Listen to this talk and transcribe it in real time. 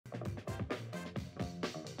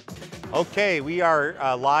Okay, we are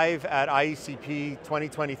live at IACP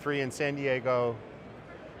 2023 in San Diego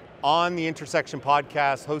on the Intersection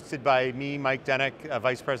podcast, hosted by me, Mike Denick,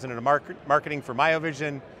 Vice President of Marketing for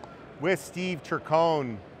Miovision, with Steve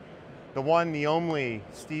Cercone, the one, the only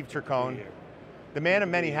Steve Cercone, the man of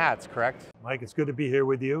many hats, correct? Mike, it's good to be here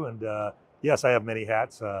with you. And yes, I have many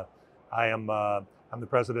hats. I'm the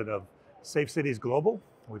president of Safe Cities Global,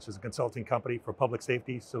 which is a consulting company for public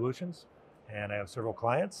safety solutions. And I have several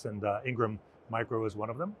clients, and Ingram Micro is one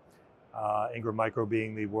of them. Ingram Micro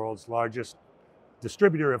being the world's largest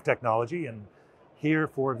distributor of technology, and here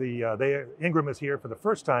for the Ingram is here for the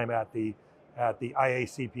first time at the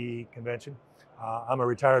IACP convention. I'm a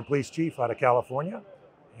retired police chief out of California,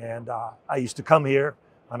 and I used to come here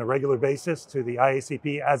on a regular basis to the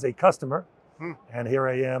IACP as a customer, and here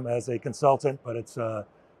I am as a consultant. But it's a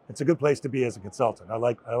good place to be as a consultant. I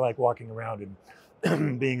like walking around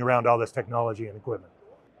and being around all this technology and equipment.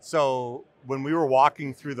 So when we were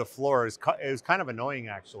walking through the floor, it was kind of annoying,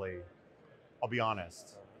 actually, I'll be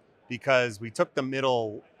honest, because we took the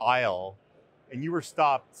middle aisle and you were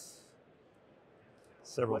stopped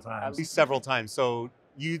Several times. At least several times. So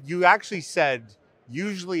you actually said,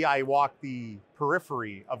 usually I walk the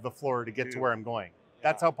periphery of the floor to get to where I'm going.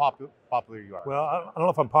 That's how popular you are. Well, I don't know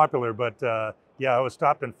if I'm popular, but yeah, I was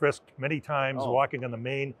stopped and frisked many times walking on the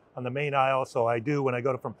main aisle. So I do when I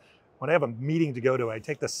I have a meeting to go to, I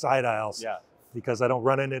take the side aisles because I don't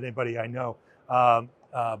run into anybody I know.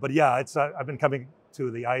 But yeah, I've been coming to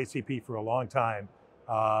the IACP for a long time.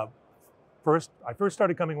 I first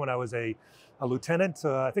started coming when I was a lieutenant.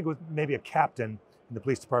 I think it was maybe a captain in the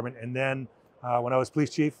police department, and then when I was police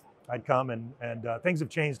chief, I'd come, and things have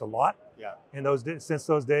changed a lot. In since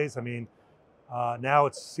those days. I mean, now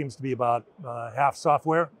it seems to be about half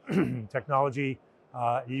software technology.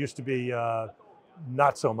 It used to be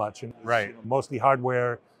not so much, and mostly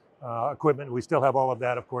hardware equipment. We still have all of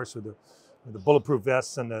that, of course, with the bulletproof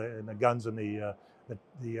vests and the guns and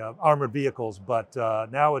the armored vehicles. But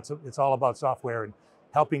now it's all about software and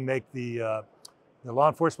helping make the law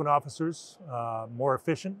enforcement officers more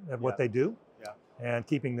efficient at what they do, and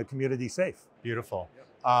keeping the community safe. Beautiful.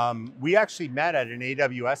 We actually met at an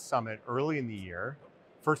AWS summit early in the year,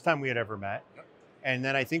 first time we had ever met. And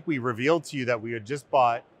then I think we revealed to you that we had just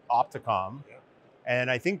bought Opticom.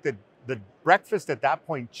 And I think that the breakfast at that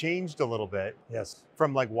point changed a little bit. Yes.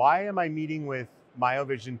 From like, why am I meeting with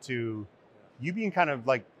Miovision, to you being kind of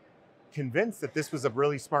like convinced that this was a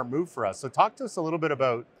really smart move for us. So talk to us a little bit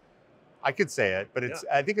about, I could say it, but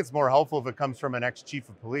I think it's more helpful if it comes from an ex-chief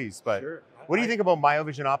of police. But what do you think about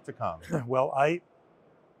Miovision Opticom? Well,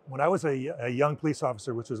 when I was a young police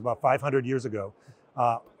officer, which was about 500 years ago,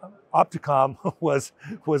 Opticom was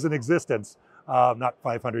in existence. Not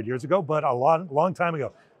 500 years ago, but a long time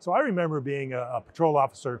ago. So I remember being a patrol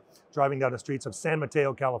officer driving down the streets of San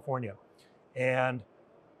Mateo, California, and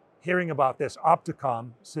hearing about this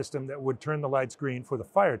Opticom system that would turn the lights green for the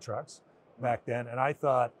fire trucks back then. And I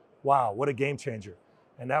thought, wow, what a game changer.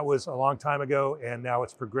 And that was a long time ago, and now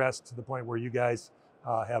it's progressed to the point where you guys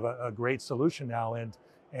have a great solution now, and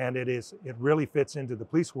it really fits into the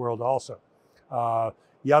police world also.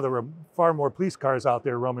 There are far more police cars out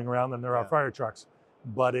there roaming around than there are fire trucks,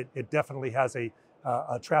 but it definitely has a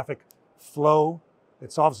traffic flow.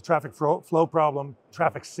 It solves the traffic flow problem,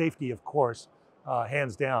 traffic safety, of course,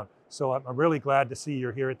 hands down. So I'm really glad to see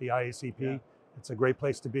you're here at the IACP. It's a great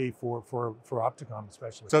place to be for Opticom,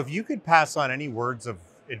 especially. So if you could pass on any words of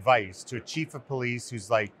advice to a chief of police who's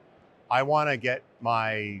like, I want to get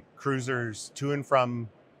my cruisers to and from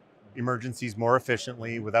emergencies more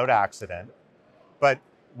efficiently without accident. But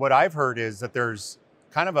what I've heard is that there's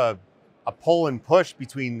kind of a pull and push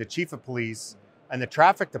between the chief of police and the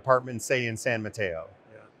traffic department, say in San Mateo.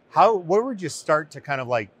 Where would you start to kind of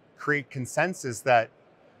like create consensus that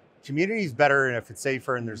community is better and if it's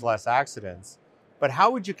safer and there's less accidents? But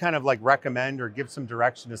how would you kind of like recommend or give some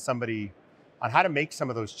direction to somebody on how to make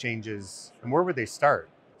some of those changes, and where would they start?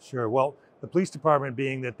 Sure. Well, the police department,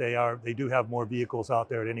 being that they do have more vehicles out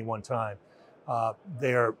there at any one time,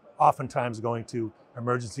 they are oftentimes going to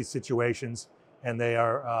emergency situations, and they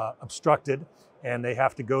are obstructed, and they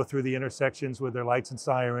have to go through the intersections with their lights and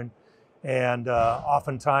siren. And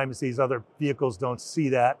oftentimes these other vehicles don't see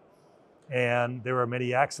that. And there are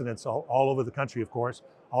many accidents all over the country, of course,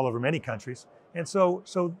 all over many countries. And so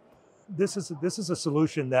this is a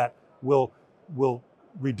solution that will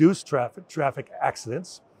reduce traffic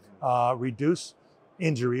accidents, reduce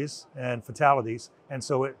injuries and fatalities. And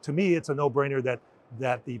so to me, it's a no-brainer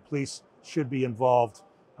that the police should be involved,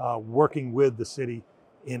 working with the city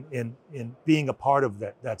in being a part of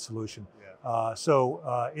that solution.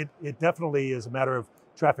 It definitely is a matter of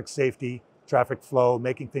traffic safety, traffic flow,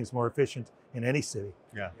 making things more efficient in any city.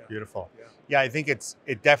 Yeah, beautiful. Yeah, I think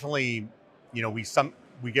it definitely, you know,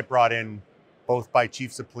 we get brought in both by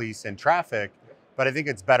chiefs of police and traffic, but I think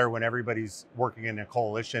it's better when everybody's working in a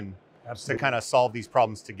coalition to kind of solve these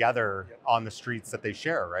problems together on the streets that they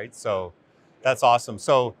share, right? So that's awesome.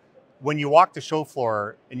 So when you walk the show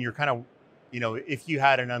floor and you're kind of, you know, if you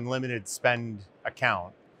had an unlimited spend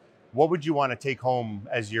account, what would you want to take home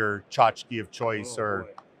as your tchotchke of choice?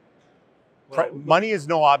 Money is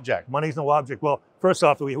no object. Money's no object. Well, first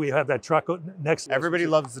off, we have that truck next to us. Everybody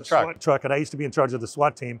loves the truck. SWAT truck, and I used to be in charge of the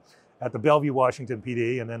SWAT team at the Bellevue, Washington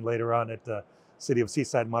PD, and then later on at the city of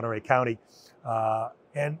Seaside, Monterey County.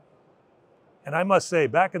 And I must say,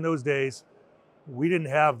 back in those days, we didn't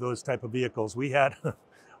have those type of vehicles. We had,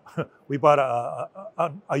 we bought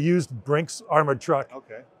a used Brinks armored truck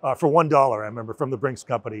for $1, I remember, from the Brinks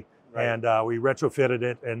company. Right. And we retrofitted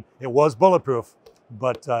it, and it was bulletproof,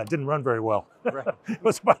 but didn't run very well. Right. It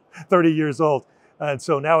was about 30 years old. And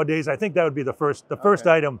so nowadays, I think that would be the first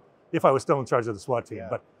item if I was still in charge of the SWAT team. Yeah.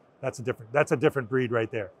 But that's a different breed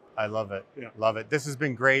right there. I love it. Yeah. Love it. This has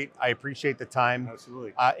been great. I appreciate the time.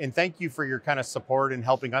 Absolutely. And thank you for your kind of support in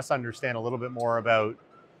helping us understand a little bit more about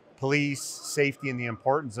police safety and the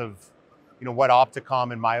importance of, you know, what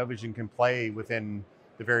Opticom and Miovision can play within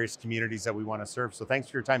the various communities that we want to serve. So thanks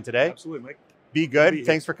for your time today. Absolutely, Mike. Be good.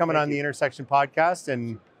 Thanks for coming on the Intersection podcast,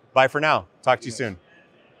 and bye for now. Talk to you soon.